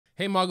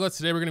Hey Moglets,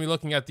 today we're going to be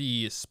looking at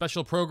the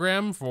special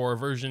program for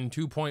version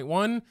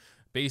 2.1,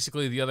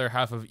 basically the other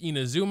half of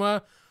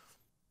Inazuma.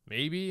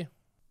 Maybe?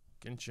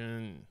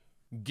 Genshin,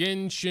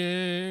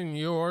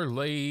 you're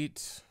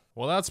late.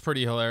 Well, that's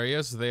pretty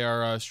hilarious. They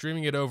are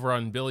streaming it over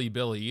on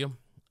Bilibili.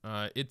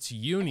 It's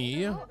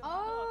Uni.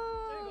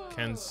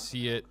 Can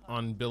see it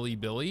on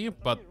Bilibili,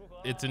 but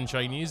it's in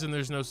Chinese and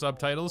there's no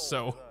subtitles,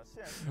 so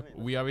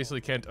we obviously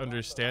can't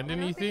understand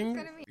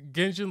anything.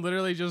 Genshin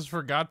literally just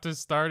forgot to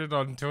start it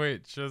on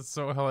Twitch. It's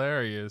so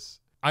hilarious.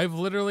 I've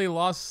literally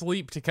lost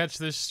sleep to catch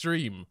this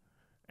stream.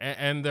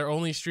 And they're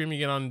only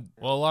streaming it on,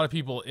 well, a lot of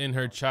people in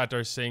her chat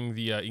are saying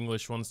the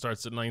English one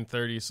starts at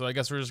 9:30, so I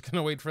guess we're just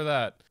gonna wait for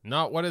that.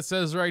 Not what it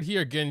says right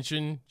here,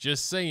 Genshin.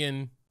 Just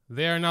saying.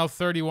 They are now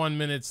 31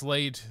 minutes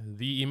late.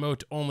 The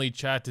emote-only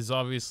chat is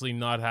obviously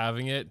not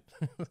having it.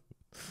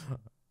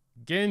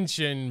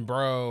 Genshin,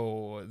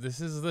 bro. This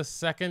is the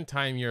second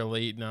time you're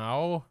late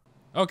now.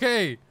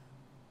 Okay.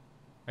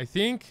 I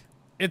think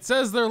it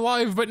says they're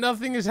live, but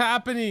nothing is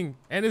happening.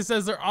 And it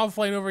says they're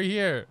offline over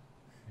here.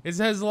 It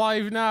says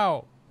live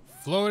now.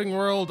 Floating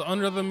world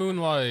under the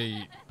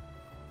moonlight.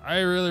 I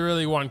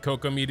really want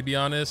Kokomi, to be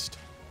honest.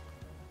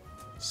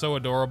 So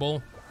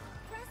adorable.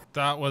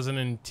 That was an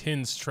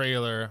intense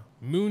trailer.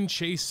 Moon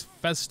Chase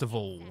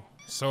Festival.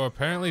 So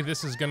apparently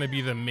this is going to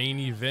be the main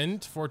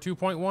event for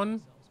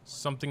 2.1.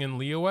 Something in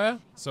Liyue.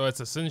 So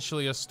it's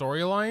essentially a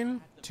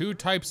storyline. Two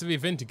types of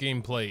event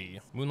gameplay.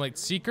 Moonlight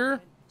Seeker.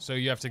 So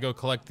you have to go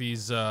collect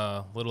these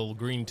little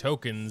green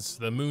tokens.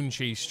 The Moon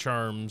Chase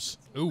charms.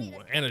 Ooh,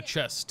 and a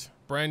chest.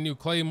 Brand new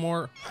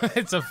claymore.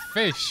 It's a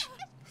fish.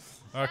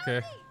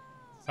 Okay.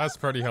 That's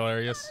pretty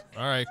hilarious.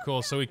 All right,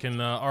 cool. So we can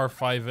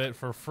R5 it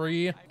for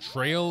free.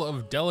 Trail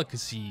of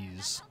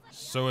Delicacies.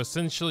 So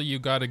essentially you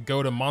gotta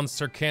go to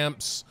monster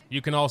camps.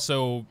 You can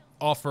also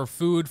offer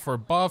food for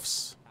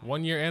buffs.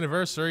 1 year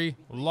anniversary.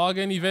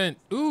 Login event.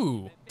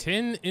 Ooh,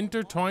 10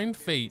 intertwined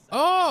fate.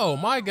 Oh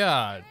my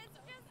god.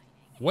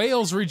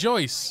 Whales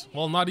rejoice.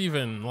 Well, not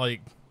even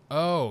like,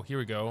 oh, here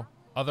we go.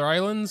 Other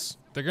islands.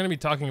 They're going to be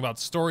talking about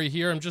story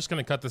here. I'm just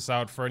going to cut this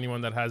out for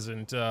anyone that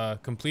hasn't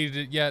completed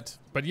it yet.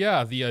 But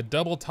yeah, the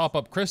double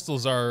top-up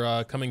crystals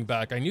are coming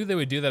back. I knew they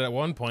would do that at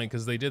one point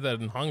because they did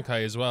that in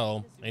Honkai as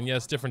well. And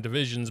yes, different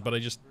divisions, but I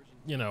just,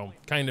 you know,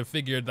 kind of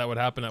figured that would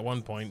happen at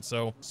one point.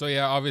 So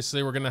yeah,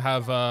 obviously we're going to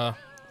have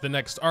the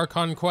next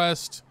Archon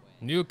quest.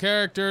 New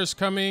characters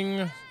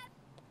coming.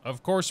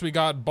 Of course, we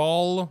got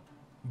Ball,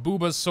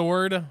 Booba's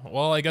sword.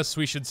 Well, I guess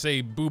we should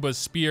say Booba's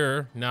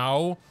spear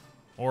now.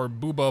 Or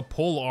Booba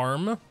pole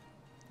arm.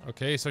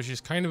 Okay, so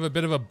she's kind of a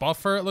bit of a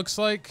buffer, it looks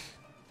like.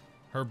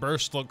 Her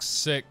burst looks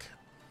sick.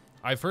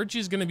 I've heard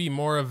she's gonna be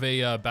more of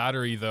a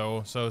battery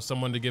though, so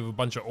someone to give a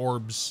bunch of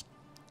orbs.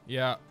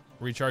 Yeah,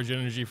 recharge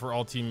energy for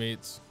all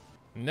teammates.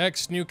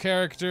 Next new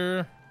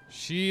character.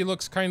 She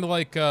looks kind of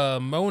like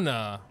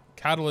Mona.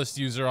 Catalyst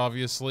user,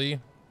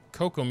 obviously.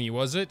 Kokomi,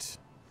 was it?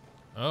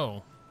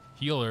 Oh,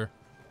 healer.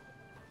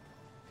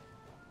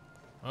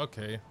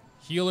 Okay.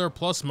 Healer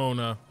plus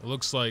Mona, it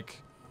looks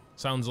like.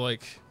 Sounds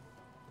like.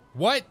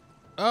 What?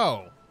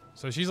 Oh,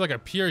 so she's like a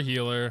pure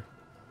healer.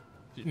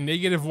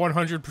 Negative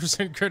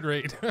 100% crit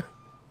rate.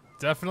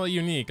 Definitely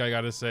unique, I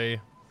gotta say.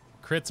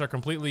 Crits are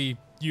completely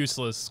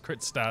useless, crit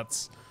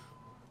stats.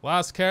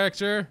 Last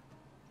character.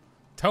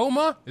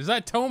 Toma? Is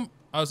that Toma?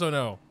 Oh, so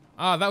no.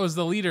 Ah, that was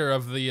the leader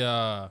of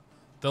the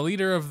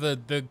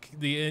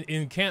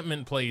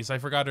encampment place. I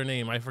forgot her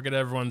name. I forget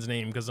everyone's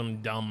name because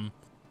I'm dumb.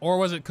 Or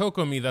was it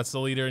Kokomi that's the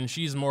leader and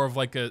she's more of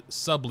like a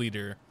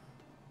sub-leader?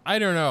 I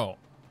don't know.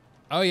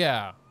 Oh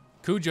yeah.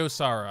 Kujo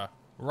Sara,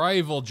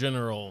 rival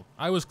general.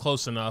 I was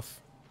close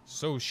enough.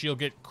 So she'll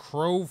get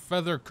crow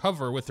feather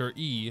cover with her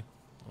E.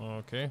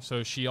 Okay,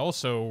 so she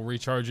also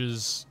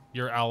recharges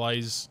your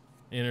allies'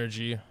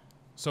 energy.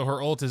 So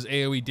her ult is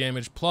AoE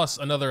damage plus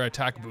another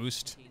attack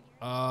boost.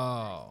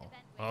 Oh,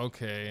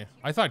 okay.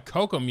 I thought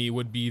Kokomi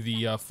would be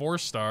the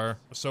 4-star.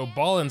 So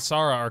Ball and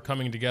Sara are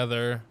coming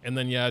together. And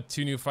then yeah,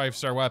 2 new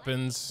 5-star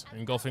weapons,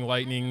 engulfing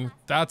lightning.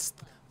 That's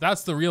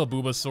the real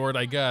Booba sword,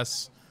 I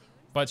guess.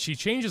 But she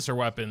changes her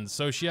weapons,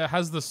 so she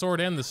has the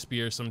sword and the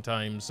spear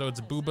sometimes, so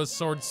it's Booba's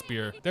sword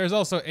spear. There's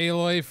also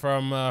Aloy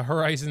from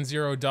Horizon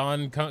Zero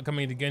Dawn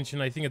coming to Genshin.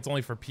 I think it's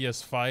only for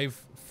PS5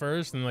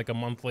 first, and like a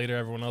month later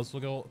everyone else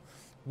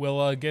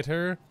will get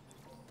her.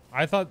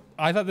 I thought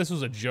this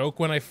was a joke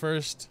when I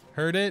first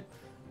heard it.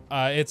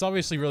 It's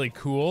obviously really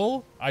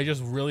cool. I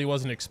just really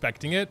wasn't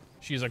expecting it.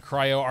 She's a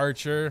cryo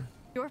archer.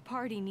 Your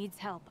party needs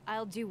help.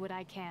 I'll do what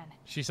I can.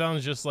 She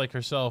sounds just like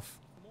herself.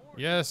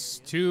 Yes,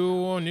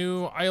 2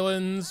 new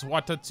islands,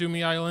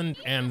 Watatsumi Island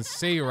and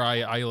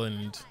Seirai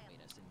Island.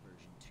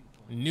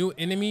 New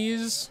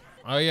enemies?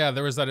 Oh yeah,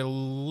 there was that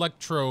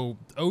Electro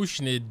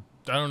Oceanid.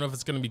 I don't know if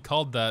it's gonna be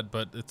called that,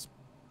 but it's...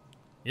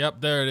 Yep,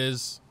 there it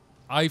is.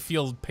 I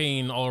feel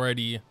pain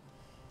already.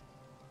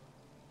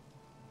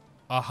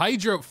 A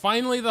Hydro...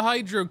 Finally the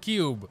Hydro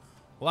Cube!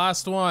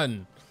 Last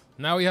one.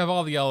 Now we have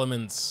all the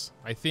elements,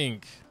 I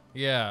think.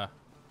 Yeah.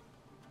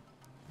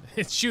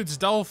 It shoots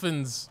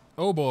dolphins.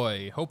 Oh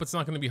boy, hope it's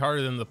not going to be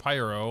harder than the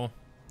Pyro.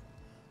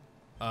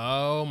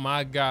 Oh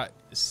my god.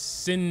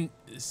 Signora?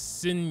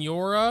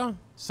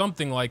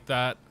 Something like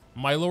that.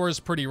 My lore is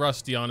pretty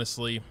rusty,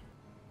 honestly.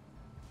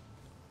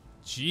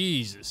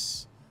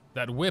 Jesus.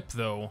 That whip,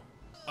 though.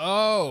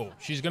 Oh,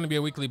 she's gonna be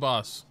a weekly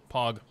boss.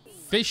 Pog.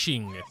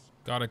 Fishing.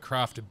 Gotta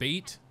craft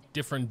bait.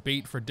 Different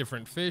bait for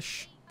different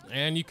fish.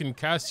 And you can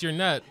cast your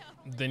net.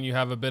 Then you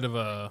have a bit of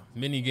a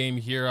mini game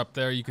here up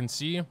there you can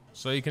see.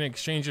 So you can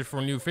exchange it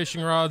for new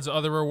fishing rods,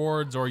 other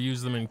rewards, or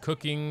use them in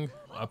cooking.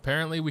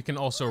 Apparently we can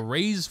also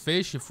raise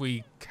fish if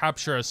we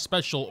capture a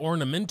special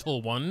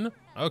ornamental one.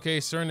 Okay,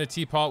 so in the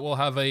teapot we'll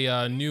have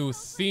a new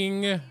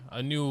thing,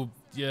 a new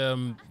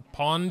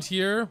pond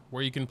here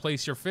where you can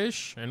place your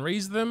fish and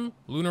raise them.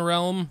 Lunar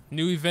Realm,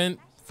 new event,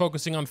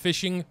 focusing on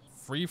fishing.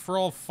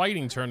 Free-for-all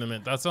fighting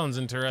tournament. That sounds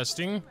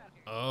interesting.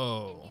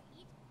 Oh,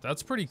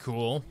 that's pretty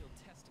cool.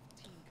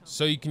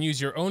 So you can use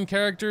your own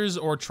characters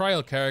or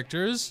trial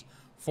characters,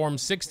 form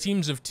 6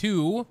 teams of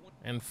 2,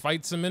 and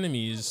fight some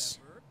enemies.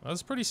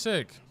 That's pretty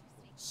sick.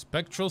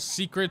 Spectral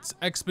Secrets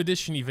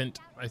Expedition event.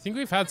 I think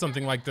we've had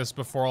something like this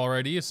before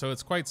already, so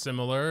it's quite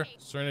similar.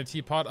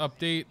 Serenity Teapot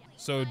update.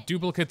 So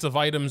duplicates of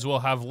items will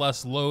have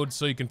less load,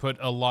 so you can put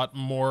a lot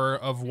more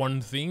of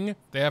one thing.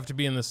 They have to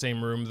be in the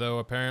same room, though,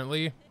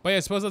 apparently. But yeah, I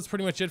suppose that's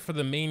pretty much it for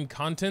the main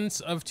contents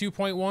of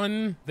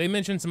 2.1. They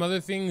mentioned some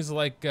other things,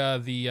 like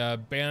the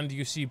band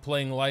you see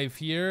playing live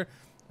here.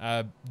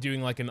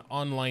 Doing like an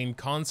online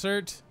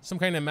concert. Some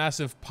kind of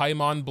massive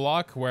Paimon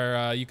block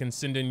where you can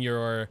send in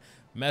your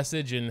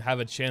message and have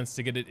a chance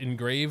to get it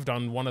engraved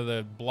on one of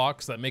the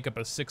blocks that make up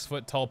a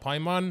 6-foot tall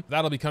Paimon.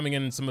 That'll be coming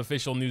in some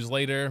official news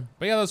later.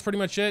 But yeah, that's pretty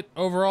much it.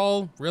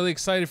 Overall, really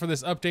excited for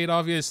this update,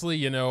 obviously.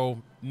 You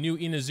know, new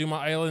Inazuma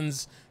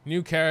Islands,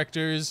 new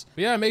characters.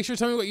 But yeah, make sure to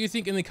tell me what you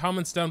think in the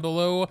comments down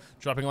below.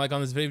 Dropping a like on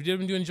this video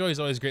if you do enjoy is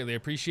always greatly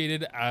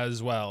appreciated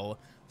as well.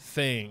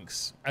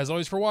 Thanks, as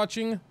always, for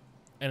watching,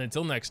 and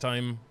until next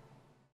time.